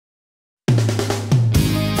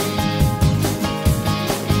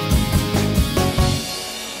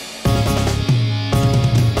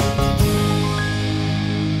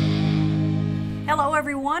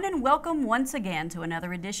welcome once again to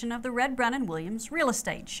another edition of the Red Brown & Williams Real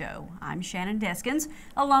Estate Show. I'm Shannon Deskins,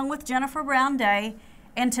 along with Jennifer Brown Day.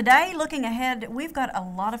 And today, looking ahead, we've got a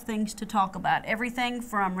lot of things to talk about. Everything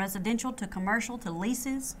from residential to commercial to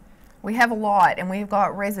leases. We have a lot, and we've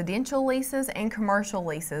got residential leases and commercial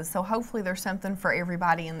leases, so hopefully there's something for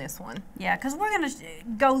everybody in this one. Yeah, because we're going to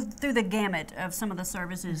go through the gamut of some of the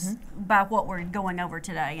services by what we're going over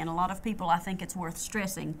today. And a lot of people, I think it's worth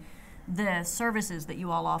stressing the services that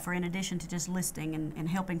you all offer in addition to just listing and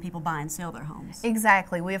helping people buy and sell their homes.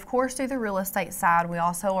 Exactly. We of course do the real estate side. We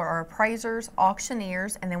also are appraisers,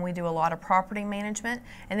 auctioneers, and then we do a lot of property management,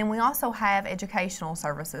 and then we also have educational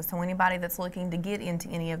services. So anybody that's looking to get into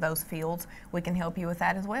any of those fields, we can help you with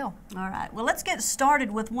that as well. All right. Well, let's get started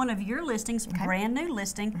with one of your listings, brand new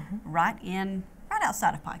listing, right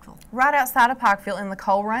outside of Pikeville. Right outside of Pikeville in the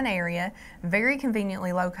Coal Run area, very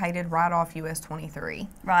conveniently located right off US 23.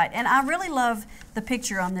 Right, and I really love the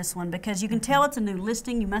picture on this one because you can tell it's a new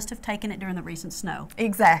listing. You must have taken it during the recent snow.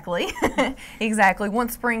 Exactly, exactly.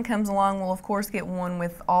 Once spring comes along, we'll of course get one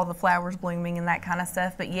with all the flowers blooming and that kind of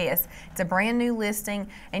stuff, but yes, it's a brand new listing,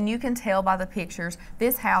 and you can tell by the pictures,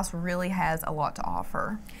 this house really has a lot to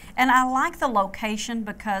offer. And I like the location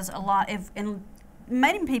because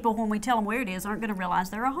many people, when we tell them where it is, aren't going to realize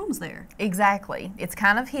there are homes there. Exactly. It's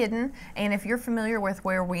kind of hidden, and if you're familiar with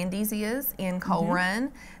where Wendy's is in Coal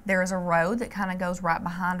Run, there is a road that kind of goes right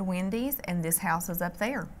behind Wendy's, and this house is up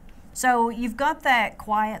there. So you've got that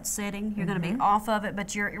quiet setting. You're going to be off of it,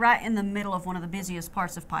 but you're right in the middle of one of the busiest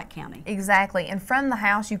parts of Pike County. Exactly. And from the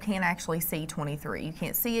house, you can't actually see 23. You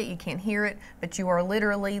can't see it, you can't hear it, but you are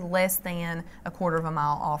literally less than a quarter of a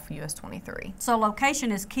mile off US 23. So location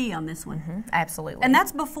is key on this one. Absolutely. And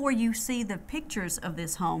that's before you see the pictures of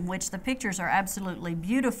this home, which the pictures are absolutely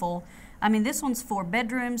beautiful. I mean, this one's 4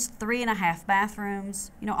 bedrooms, 3.5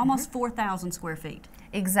 bathrooms, you know, almost 4,000 square feet.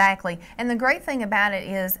 Exactly. And the great thing about it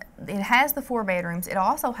is it has the 4 bedrooms. It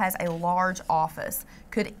also has a large office.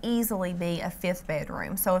 Could easily be a 5th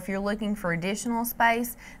bedroom. So if you're looking for additional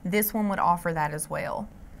space, this one would offer that as well.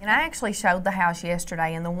 And I actually showed the house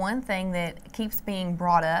yesterday, and the one thing that keeps being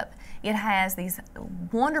brought up, it has these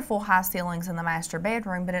wonderful high ceilings in the master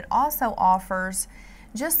bedroom, but it also offers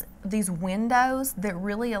just these windows that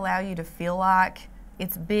really allow you to feel like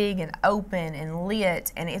it's big and open and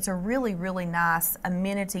lit, and it's a really, really nice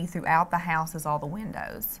amenity throughout the house is all the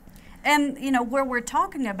windows. And, you know, where we're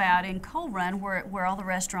talking about in Coal Run, where all the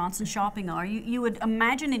restaurants and shopping are, you would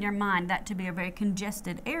imagine in your mind that to be a very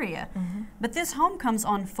congested area. But this home comes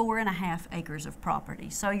on 4.5 acres of property.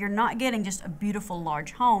 So you're not getting just a beautiful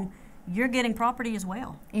large home. You're getting property as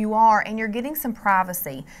well. You are, and you're getting some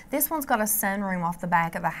privacy. This one's got a sunroom off the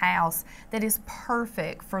back of the house that is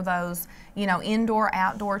perfect for those, you know, indoor,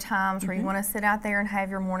 outdoor times where you want to sit out there and have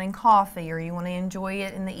your morning coffee, or you want to enjoy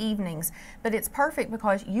it in the evenings. But it's perfect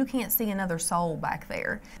because you can't see another soul back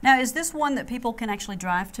there. Now, is this one that people can actually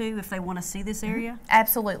drive to if they want to see this area?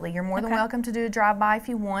 Absolutely. You're more than welcome to do a drive-by if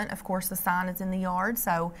you want. Of course, the sign is in the yard,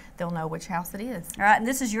 so they'll know which house it is. All right, and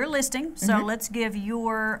this is your listing, so let's give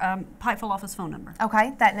your Pikeville office phone number.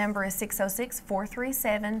 Okay, that number is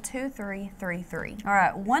 606-437-2333. All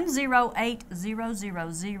right,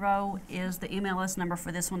 108000 is the MLS number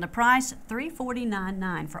for this one. The price,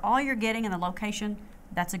 $349.9. For all you're getting and the location,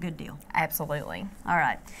 that's a good deal. Absolutely. All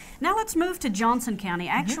right. Now let's move to Johnson County,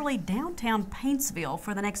 actually downtown Paintsville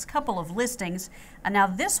for the next couple of listings. Now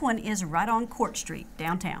this one is right on Court Street,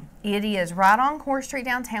 downtown. It is right on Court Street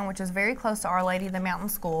downtown, which is very close to Our Lady of the Mountain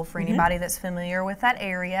School for anybody that's familiar with that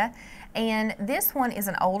area. And this one is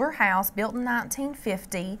an older house built in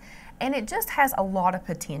 1950. And it just has a lot of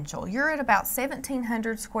potential. You're at about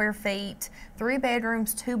 1,700 square feet, 3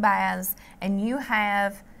 bedrooms, 2 baths, and you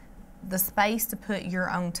have the space to put your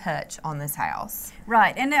own touch on this house.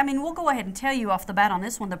 Right, and I mean, we'll go ahead and tell you off the bat on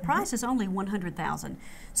this one, the price is only $100,000.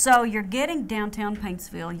 So you're getting downtown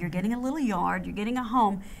Paintsville, you're getting a little yard, you're getting a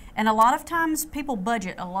home, and a lot of times people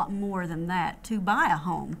budget a lot more than that to buy a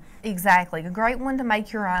home. Exactly, a great one to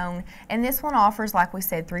make your own. And this one offers, like we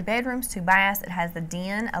said, 3 bedrooms, 2 baths. It has the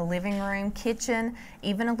den, a living room, kitchen,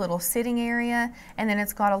 even a little sitting area, and then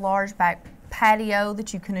it's got a large back patio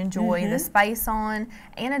that you can enjoy the space on,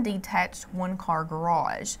 and a detached 1-car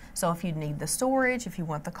garage. So if you need the storage, if you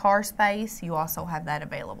want the car space, you also have that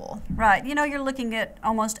available. Right, you know, you're looking at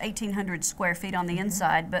almost 1,800 square feet on the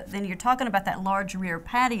inside, but then you're talking about that large rear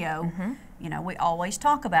patio. You know, we always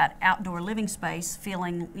talk about outdoor living space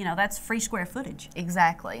feeling, you know, that's free square footage.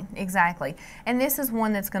 Exactly, exactly. And this is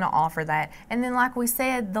one that's going to offer that. And then, like we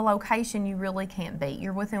said, the location you really can't beat.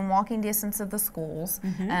 You're within walking distance of the schools,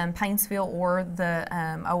 Paintsville or the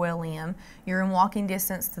OLM. You're in walking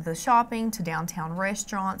distance to the shopping, to downtown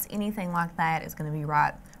restaurants, anything like that is going to be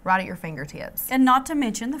right at your fingertips. And not to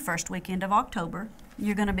mention the first weekend of October.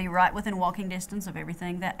 You're going to be right within walking distance of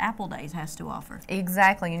everything that Apple Days has to offer.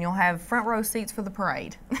 Exactly, and you'll have front row seats for the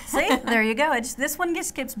parade. See, there you go. This one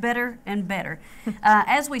just gets better and better.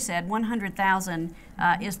 As we said, $100,000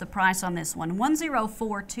 is the price on this one.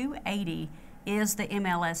 104,280 is the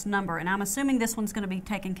MLS number, and I'm assuming this one's going to be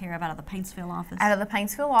taken care of out of the Paintsville office. Out of the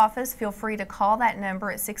Paintsville office, feel free to call that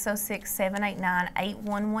number at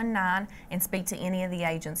 606-789-8119 and speak to any of the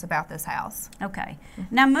agents about this house. Okay.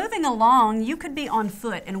 Now moving along, you could be on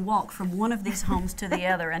foot and walk from one of these homes to the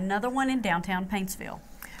other. Another one in downtown Paintsville.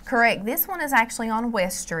 Correct. This one is actually on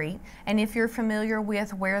West Street, and if you're familiar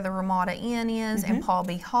with where the Ramada Inn is and Paul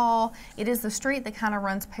B. Hall, it is the street that kind of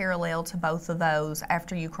runs parallel to both of those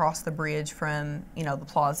after you cross the bridge from, you know, the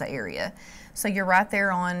plaza area. So you're right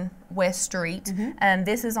there on West Street, and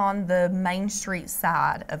this is on the Main Street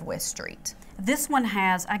side of West Street. This one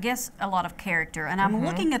has, I guess, a lot of character, and I'm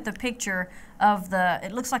looking at the picture of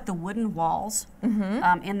it looks like the wooden walls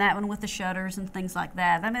in that one with the shutters and things like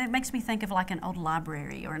that. I mean, it makes me think of like an old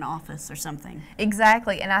library or an office or something.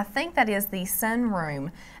 Exactly, and I think that is the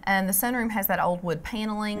sunroom, and the sunroom has that old wood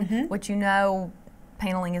paneling, which, you know,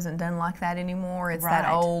 paneling isn't done like that anymore. It's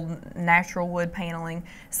that old natural wood paneling.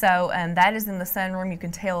 So that is in the sunroom. You can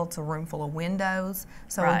tell it's a room full of windows.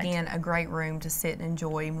 So again, a great room to sit and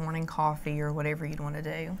enjoy morning coffee or whatever you'd want to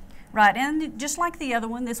do. Right, and just like the other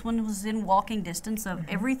one, this one was in walking distance of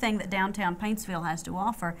everything that downtown Paintsville has to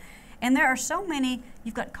offer. And there are so many,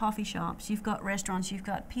 you've got coffee shops, you've got restaurants, you've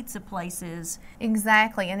got pizza places.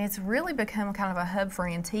 Exactly, and it's really become kind of a hub for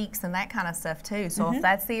antiques and that kind of stuff too. So if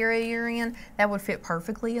that's the area you're in, that would fit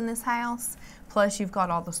perfectly in this house. Plus you've got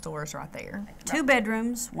all the stores right there. 2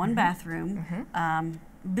 bedrooms, 1 bathroom,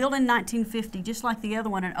 built in 1950, just like the other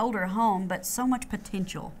one, an older home, but so much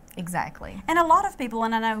potential. Exactly. And a lot of people,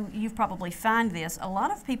 and I know you've probably found this, a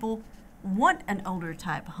lot of people want an older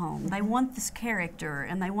type home. They want this character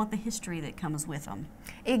and they want the history that comes with them.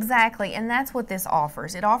 Exactly, and that's what this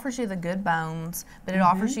offers. It offers you the good bones, but it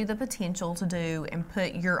offers you the potential to do and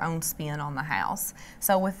put your own spin on the house.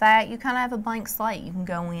 So with that, you kind of have a blank slate. You can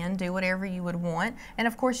go in, do whatever you would want, and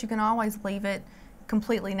of course you can always leave it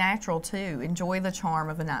completely natural too. Enjoy the charm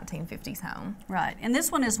of a 1950s home. Right, and this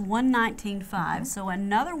one is $119,500, so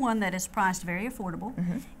another one that is priced very affordable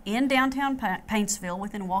in downtown Paintsville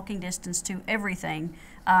within walking distance to everything.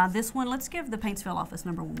 This one, let's give the Paintsville office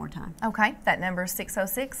number one more time. Okay, that number is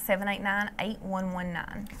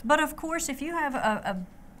 606-789-8119. But of course, if you have a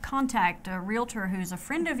contact a realtor who's a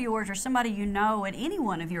friend of yours or somebody you know at any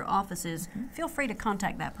one of your offices, feel free to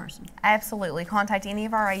contact that person. Absolutely. Contact any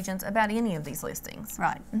of our agents about any of these listings.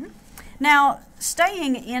 Right. Now,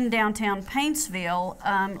 staying in downtown Paintsville,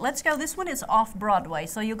 let's go. This one is off Broadway,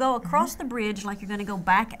 so you'll go across the bridge like you're going to go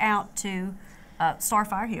back out to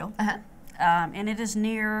Starfire Hill, and it is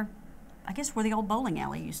near, I guess, where the old bowling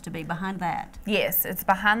alley used to be, behind that. Yes, it's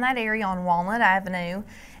behind that area on Walnut Avenue,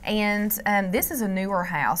 and this is a newer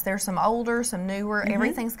house. There's some older, some newer.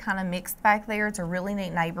 Everything's kind of mixed back there. It's a really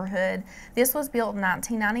neat neighborhood. This was built in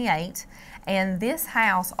 1998, and this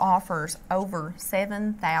house offers over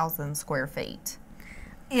 7,000 square feet.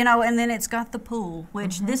 You know, and then it's got the pool,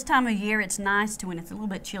 which this time of year it's nice to, when it's a little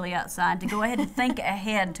bit chilly outside, to go ahead and think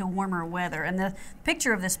ahead to warmer weather. And the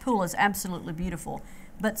picture of this pool is absolutely beautiful.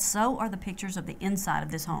 But so are the pictures of the inside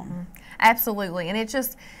of this home. Absolutely, and it's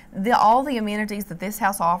just all the amenities that this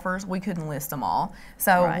house offers, we couldn't list them all.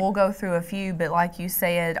 So we'll go through a few, but like you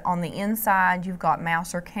said, on the inside you've got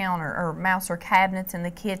Mouser cabinets in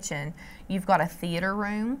the kitchen. You've got a theater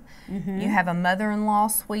room. You have a mother-in-law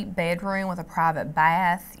suite bedroom with a private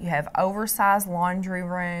bath. You have oversized laundry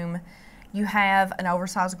room. You have an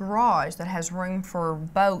oversized garage that has room for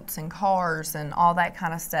boats and cars and all that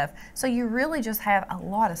kind of stuff. So you really just have a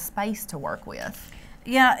lot of space to work with.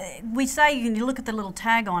 Yeah, we say, you look at the little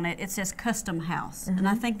tag on it, it says custom house. And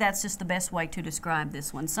I think that's just the best way to describe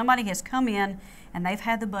this one. Somebody has come in and they've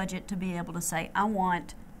had the budget to be able to say, I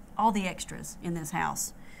want all the extras in this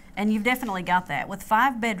house. And you've definitely got that. With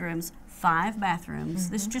 5 bedrooms, 5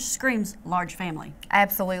 bathrooms, this just screams large family.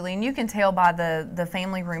 Absolutely, and you can tell by the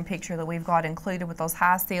family room picture that we've got included with those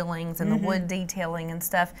high ceilings and the wood detailing and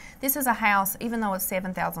stuff. This is a house, even though it's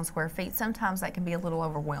 7,000 square feet, sometimes that can be a little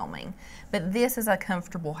overwhelming. But this is a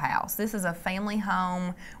comfortable house. This is a family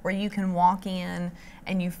home where you can walk in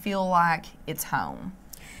and you feel like it's home.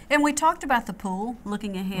 And we talked about the pool,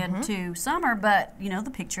 looking ahead to summer, but you know,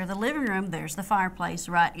 the picture of the living room, there's the fireplace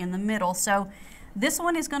right in the middle. So this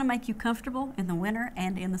one is going to make you comfortable in the winter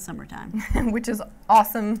and in the summertime. Which is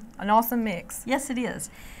awesome, an awesome mix. Yes, it is.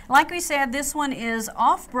 Like we said, this one is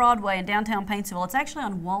off Broadway in downtown Paintsville. It's actually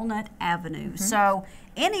on Walnut Avenue. So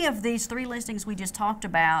any of these 3 listings we just talked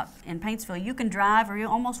about in Paintsville, you can drive or you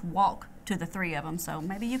almost walk to the 3 of them. So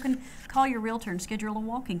maybe you can call your realtor and schedule a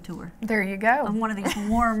walking tour There you go. on one of these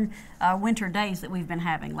warm winter days that we've been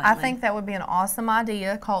having lately. I think that would be an awesome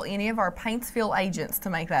idea. Call any of our Paintsville agents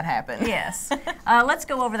to make that happen. Yes. Let's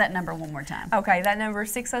go over that number one more time. Okay, that number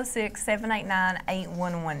is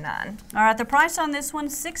 606-789-8119. All right, the price on this one,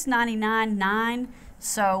 $699.9.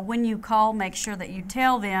 So when you call, make sure that you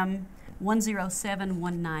tell them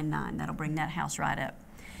 107-199. That'll bring that house right up.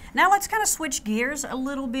 Now let's kind of switch gears a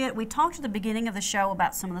little bit. We talked at the beginning of the show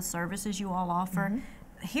about some of the services you all offer.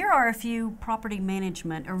 Here are a few property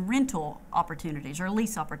management or rental opportunities or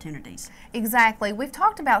lease opportunities. Exactly. We've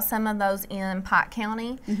talked about some of those in Pike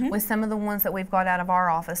County with some of the ones that we've got out of our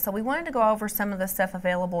office. So we wanted to go over some of the stuff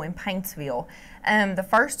available in Paintsville. The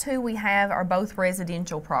first 2 we have are both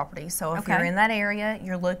residential properties. So if you're in that area,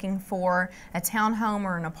 you're looking for a townhome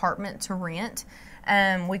or an apartment to rent.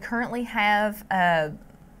 We currently have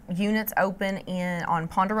units open on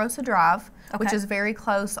Ponderosa Drive, which is very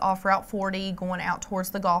close off Route 40 going out towards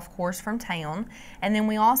the golf course from town. And then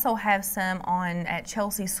we also have some at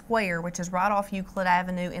Chelsea Square, which is right off Euclid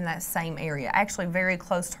Avenue in that same area, actually very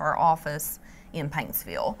close to our office in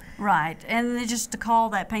Paintsville. Right, and then just to call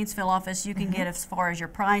that Paintsville office, you can get as far as your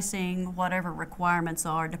pricing, whatever requirements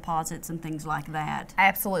are, deposits and things like that.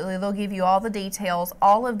 Absolutely, they'll give you all the details.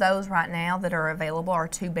 All of those right now that are available are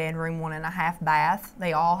 2 bedroom, 1.5 bath.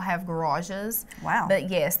 They all have garages. Wow. But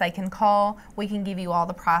yes, they can call. We can give you all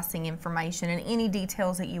the pricing information and any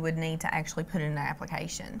details that you would need to actually put in an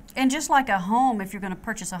application. And just like a home, if you're going to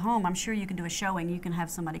purchase a home, I'm sure you can do a showing. You can have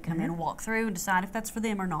somebody come in and walk through and decide if that's for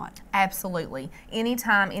them or not. Absolutely.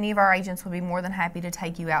 Anytime, any of our agents would be more than happy to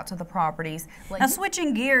take you out to the properties. Now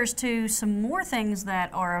switching gears to some more things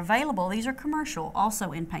that are available, these are commercial,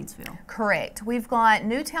 also in Paintsville. Correct. We've got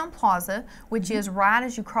Newtown Plaza, which is right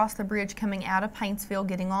as you cross the bridge coming out of Paintsville,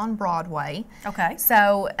 getting on Broadway. Okay.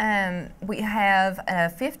 So we have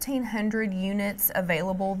 1,500 units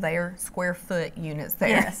available there, square foot units there,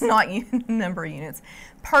 Yes. not number of units.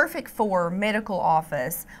 Perfect for medical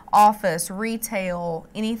office, retail,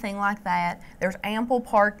 anything like that. There's ample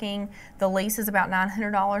parking. The lease is about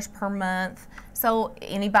 $900 per month. So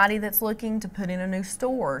anybody that's looking to put in a new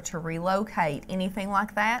store, to relocate, anything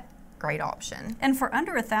like that, great option. And for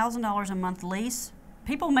under $1,000 a month lease,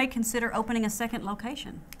 people may consider opening a second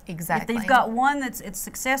location. Exactly. If you've got one that's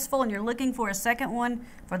successful and you're looking for a second one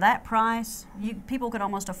for that price, people could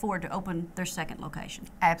almost afford to open their second location.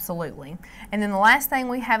 Absolutely. And then the last thing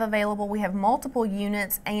we have available, we have multiple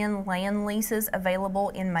units and land leases available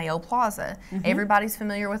in Mayo Plaza. Everybody's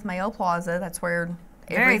familiar with Mayo Plaza. That's where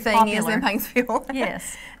everything is in Paintsville.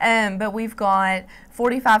 Yes. But we've got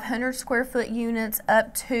 4,500 square foot units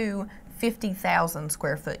up to 50,000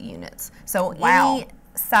 square foot units. So any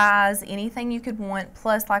size, anything you could want,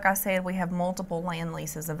 plus like I said, we have multiple land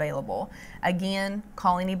leases available. Again,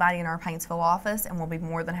 call anybody in our Paintsville office and we'll be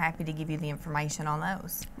more than happy to give you the information on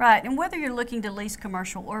those. Right, and whether you're looking to lease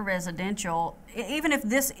commercial or residential, even if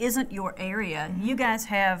this isn't your area, you guys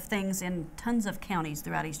have things in tons of counties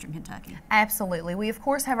throughout eastern Kentucky. Absolutely. We of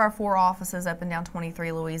course have our 4 offices up and down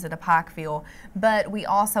 23 Louisa to Pikeville, but we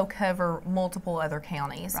also cover multiple other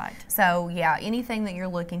counties. Right. So yeah, anything that you're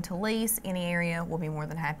looking to lease, any area, we'll be more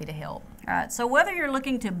than happy to help. All right, so whether you're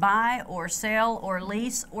looking to buy or sell or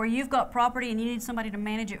lease, or you've got property and you need somebody to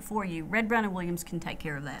manage it for you, Red Brown & Williams can take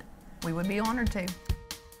care of that. We would be honored to.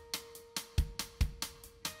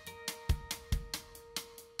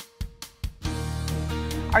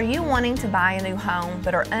 Are you wanting to buy a new home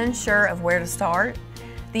but are unsure of where to start?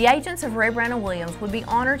 The agents of Red Brown & Williams would be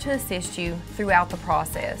honored to assist you throughout the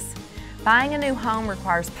process. Buying a new home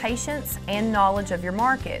requires patience and knowledge of your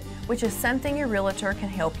market, which is something your realtor can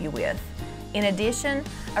help you with. In addition,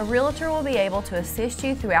 a realtor will be able to assist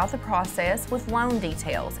you throughout the process with loan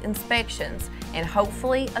details, inspections, and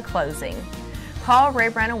hopefully a closing. Call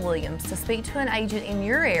Red Brown & Williams to speak to an agent in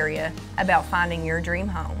your area about finding your dream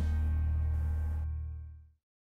home.